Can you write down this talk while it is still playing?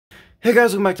Hey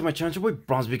guys, welcome back to my channel. Your boy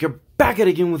Bronzebeaker back at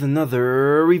it again with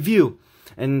another review.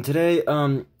 And today,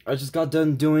 I just got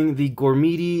done doing the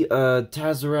Gormiti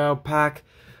Tazarao pack.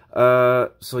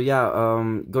 So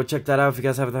yeah, go check that out if you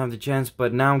guys haven't had the chance.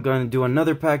 But now I'm going to do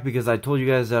another pack because I told you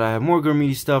guys that I have more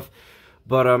Gormiti stuff.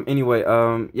 But anyway,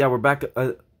 yeah, we're back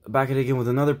back at it again with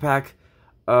another pack.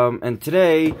 And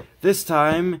today, this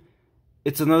time,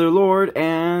 it's another Lord,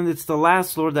 and it's the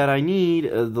last Lord that I need,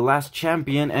 the last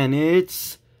champion, and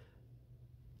it's...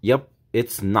 Yep,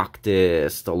 it's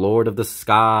Noctis, the Lord of the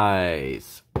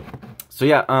Skies. So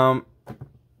yeah, I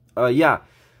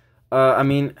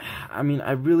mean,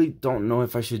 I really don't know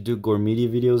if I should do Gormiti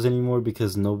videos anymore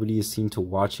because nobody is seemed to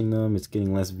watching them. It's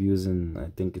getting less views, and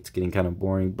I think it's getting kind of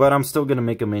boring. But I'm still gonna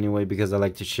make them anyway because I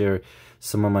like to share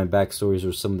some of my backstories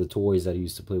or some of the toys that I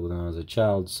used to play with when I was a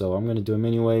child. So I'm gonna do them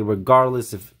anyway,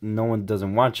 regardless if no one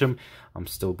doesn't watch them. I'm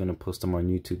still gonna post them on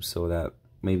YouTube so that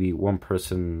maybe one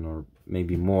person or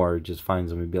maybe more just finds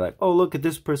them and be like, oh, look at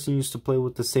this person used to play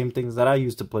with the same things that I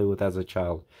used to play with as a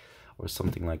child, or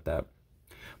something like that.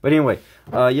 But anyway,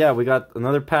 yeah, we got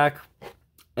another pack,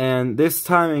 and this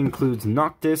time it includes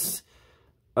Noctis.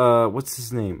 What's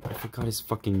his name? I forgot his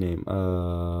fucking name.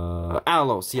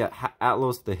 Alos, yeah,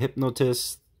 Alos, the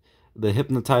hypnotist, the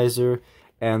hypnotizer,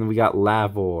 and we got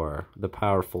Lavor, the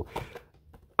powerful.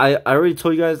 I already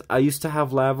told you guys I used to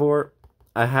have Lavor.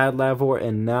 I had Lavor,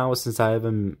 and now since I have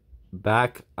him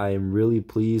back, I am really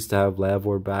pleased to have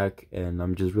Lavor back, and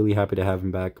I'm just really happy to have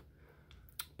him back.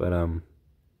 But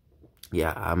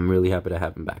yeah, I'm really happy to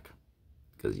have him back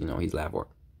because, you know, he's Lavor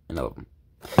and I love him.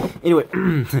 Anyway,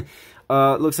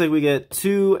 looks like we get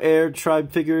 2 air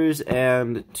tribe figures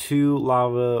and 2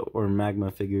 lava or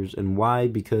magma figures. And why?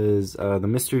 Because the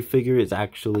mystery figure is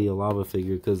actually a lava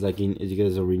figure, because like as you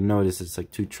guys already noticed, it's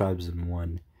like 2 tribes in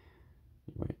one.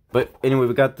 But anyway,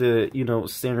 we got the, you know,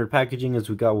 standard packaging as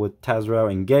we got with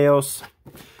Tazarao and Gaios.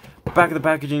 Back of the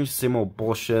packaging, same old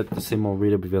bullshit, the same old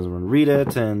read up if you guys want to read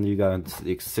it. And you got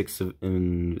the 6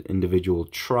 individual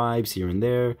tribes here and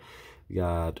there. You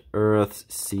got Earth,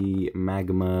 Sea,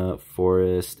 Magma,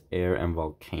 Forest, Air, and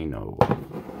Volcano.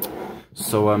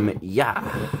 So,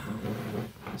 yeah.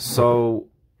 So,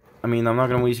 I mean, I'm not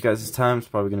going to waste you guys' time. It's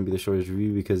probably going to be the shortest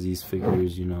review because these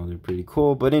figures, you know, they're pretty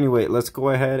cool. But anyway, let's go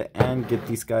ahead and get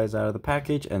these guys out of the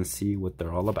package and see what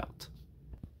they're all about.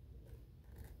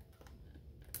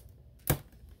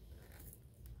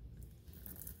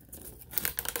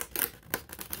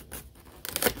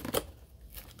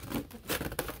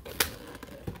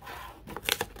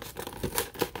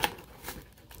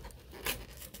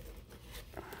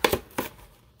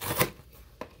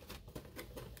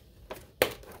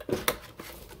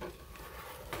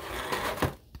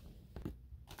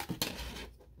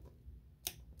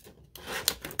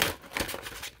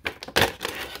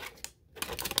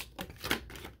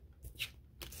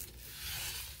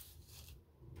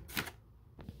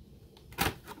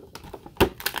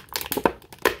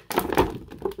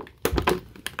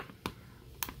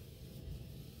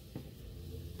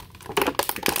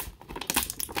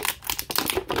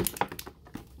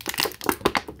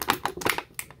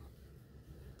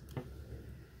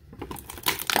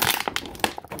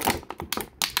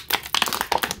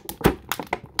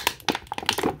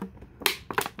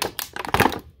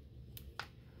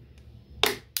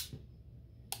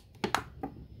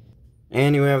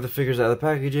 Anyway, I have the figures out of the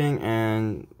packaging,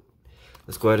 and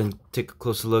let's go ahead and take a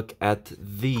closer look at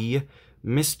the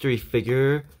mystery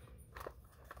figure.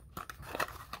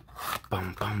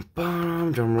 Bum bum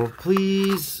bum, drum roll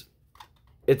please.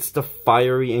 It's the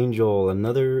Fiery Angel,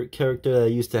 another character that I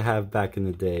used to have back in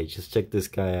the day. Just check this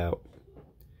guy out.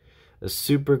 A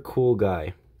super cool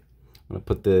guy. I'm gonna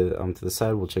put the to the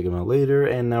side, we'll check him out later.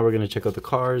 And now we're gonna check out the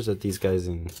cars that these guys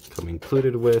come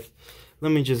included with.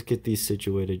 Let me just get these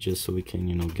situated just so we can,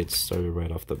 you know, get started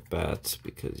right off the bat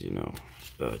because, you know,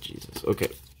 oh, Jesus. Okay.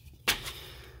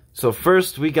 So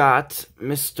first we got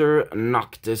Mr.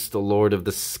 Noctis, the Lord of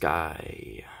the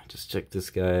Sky. Just check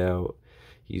this guy out.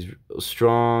 He's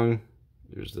strong.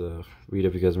 There's the read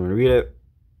up if you guys want to read it.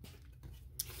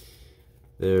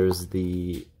 There's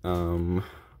the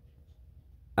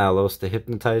Alos, the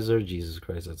hypnotizer. Jesus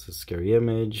Christ, that's a scary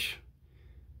image.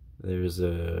 There's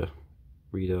a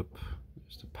read up.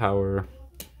 The power,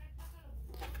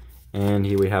 and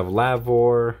here we have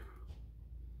Lavor.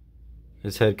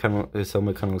 His helmet kind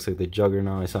of looks like the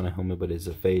Juggernaut. It's not a helmet, but it's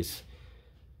a face.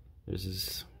 There's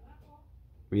his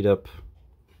read up,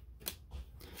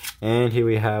 and here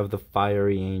we have the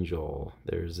Fiery Angel.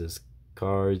 There's his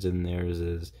cards, and there's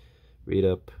his read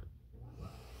up.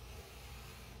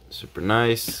 Super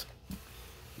nice.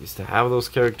 Used to have those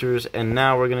characters, and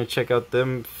now we're gonna check out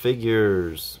them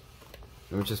figures.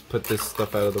 Let me just put this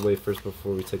stuff out of the way first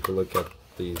before we take a look at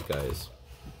these guys.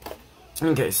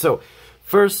 Okay, so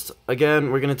first,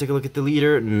 again, we're going to take a look at the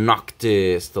leader,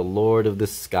 Noctis, the Lord of the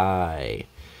Sky.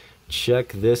 Check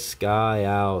this guy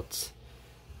out.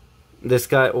 This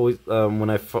guy always, when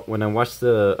I watched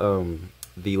the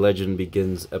Legend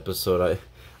Begins episode,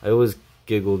 I always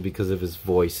giggled because of his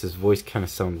voice. His voice kind of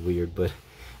sounded weird, but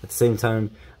at the same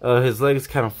time, his leg is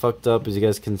kind of fucked up. As you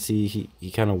guys can see,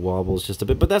 he kind of wobbles just a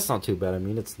bit, but that's not too bad. I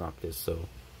mean, it's Noctis, so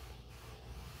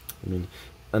I mean,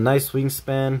 a nice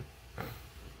wingspan.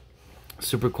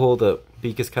 Super cool. The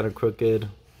beak is kind of crooked.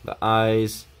 The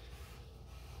eyes,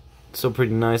 so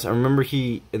pretty nice. I remember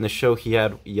in the show he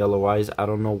had yellow eyes. I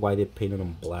don't know why they painted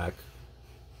him black,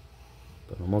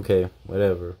 but I'm okay.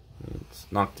 Whatever. I mean, it's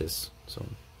Noctis, so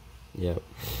yeah.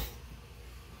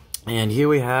 And here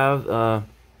we have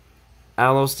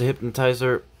Alos, the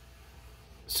Hypnotizer.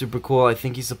 Super cool. I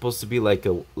think he's supposed to be like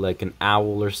an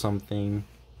owl or something.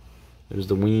 There's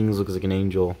the wings. Looks like an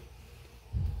angel.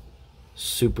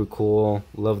 Super cool.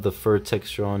 Love the fur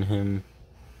texture on him.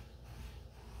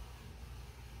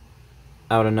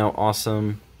 Out and out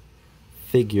awesome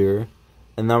figure.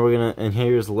 And now and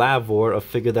here's Lavor, a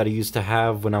figure that I used to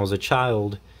have when I was a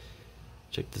child.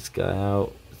 Check this guy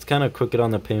out. It's kind of crooked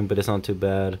on the paint, but it's not too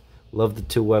bad. Love the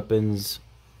two weapons.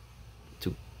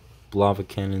 Two lava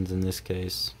cannons in this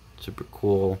case. Super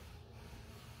cool.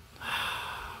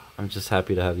 I'm just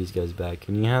happy to have these guys back.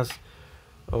 And he has,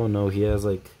 oh no, he has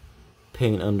like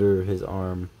paint under his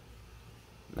arm.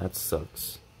 That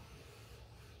sucks.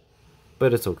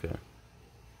 But it's okay.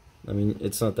 I mean,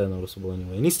 it's not that noticeable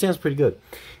anyway. And he stands pretty good.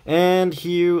 And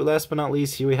here, last but not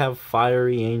least, here we have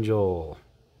Fiery Angel.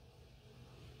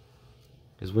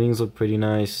 His wings look pretty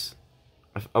nice.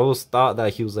 I always thought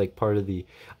that he was like part of the...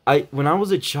 When I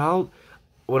was a child,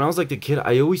 when I was like a kid,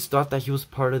 I always thought that he was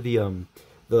part of the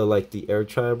air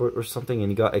tribe or something,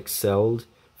 and he got expelled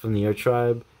from the air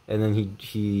tribe, and then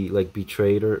he like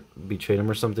betrayed him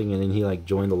or something, and then he like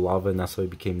joined the lava, and that's how he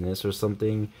became this or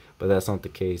something. But that's not the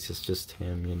case. It's just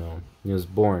him, you know. He was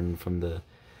born from the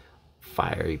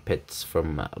fiery pits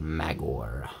from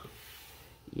Magor.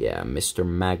 Yeah, Mr.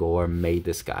 Magor made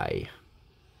this guy.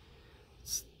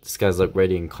 This guy's like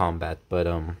ready in combat, but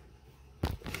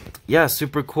yeah,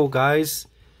 super cool guys.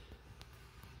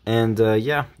 And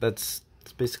yeah, that's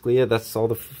basically it. That's all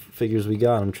the figures we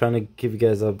got. I'm trying to give you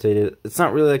guys updated. It's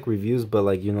not really like reviews, but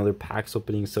like, you know, they're packs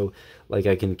opening, so like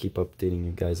I can keep updating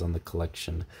you guys on the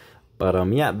collection. But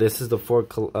yeah, this is the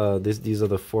these are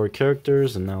the 4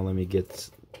 characters, and now let me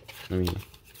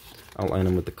outline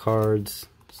them with the cards.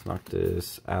 It's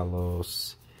Noctis,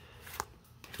 Alos,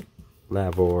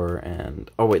 Lavor,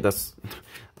 and oh wait, that's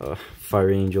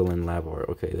Fire Angel and Lavor.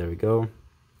 Okay, there we go.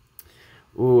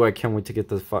 Ooh, I can't wait to get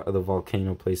the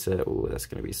volcano playset. Ooh, that's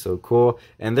gonna be so cool.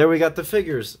 And there we got the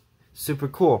figures. Super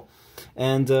cool.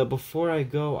 And before I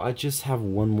go, I just have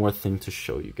one more thing to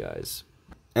show you guys.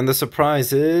 And the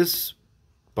surprise is,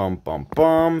 bum bum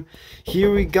bum.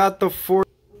 Here we got the 4.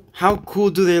 How cool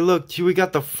do they look? Here we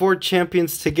got the 4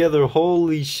 champions together.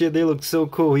 Holy shit, they look so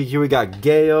cool. Here we got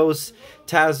Gaios,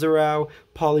 Tazarao,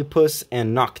 Polypus,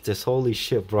 and Noctis. Holy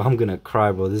shit, bro. I'm gonna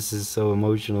cry, bro. This is so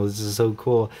emotional. This is so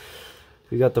cool.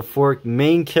 We got the 4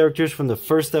 main characters from the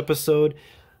first episode.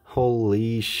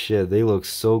 Holy shit, they look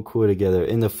so cool together.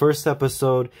 In the first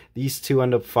episode, these two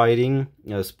end up fighting.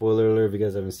 Spoiler alert if you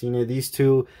guys haven't seen it. These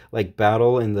two like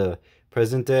battle in the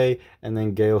present day, and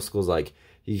then Gaios goes like,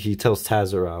 he tells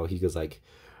Tazarao, he goes like,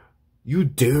 "You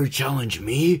dare challenge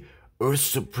me, Earth's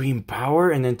supreme power?"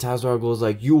 And then Tazarao goes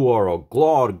like, "You are a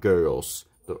glad, Gaios.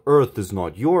 The Earth is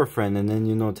not your friend." And then,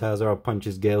 you know, Tazarao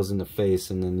punches Gaios in the face,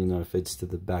 and then, you know, it fits to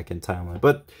the back end timeline.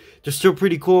 But they're still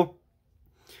pretty cool.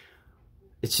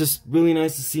 It's just really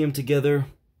nice to see them together.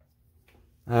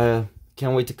 Can't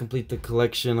wait to complete the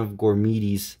collection of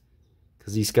Gormitis,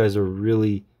 because these guys are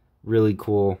really, really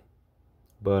cool.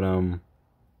 But I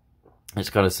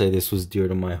just gotta say, this was dear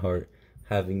to my heart.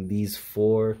 Having these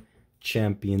 4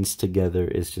 champions together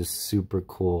is just super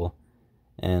cool.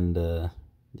 And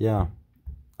yeah,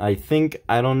 I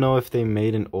don't know if they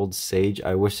made an old Sage.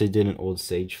 I wish they did an old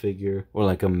Sage figure, or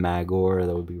like a Magor.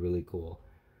 That would be really cool.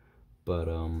 But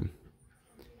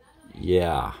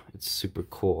yeah, it's super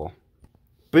cool.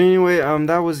 But anyway,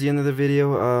 that was the end of the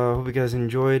video. Hope you guys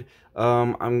enjoyed.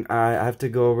 I have to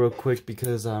go real quick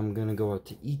because I'm gonna go out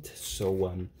to eat.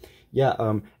 So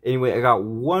yeah, anyway, I got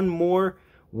one more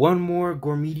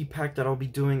Gormiti pack that I'll be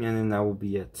doing, and then that will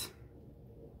be it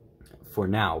for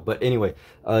now. But anyway,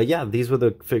 yeah, these were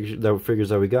the figures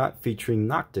that we got featuring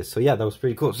Noctis. So yeah, that was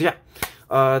pretty cool. So yeah,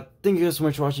 Thank you guys so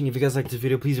much for watching. If you guys liked this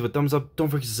video, please give a thumbs up. Don't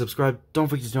forget to subscribe. Don't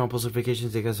forget to turn on post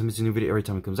notifications so you guys don't miss a new video every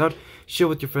time it comes out. Share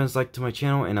with your friends, like to my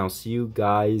channel, and I'll see you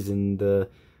guys in the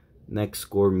next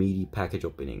Gormiti package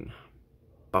opening.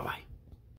 Bye bye.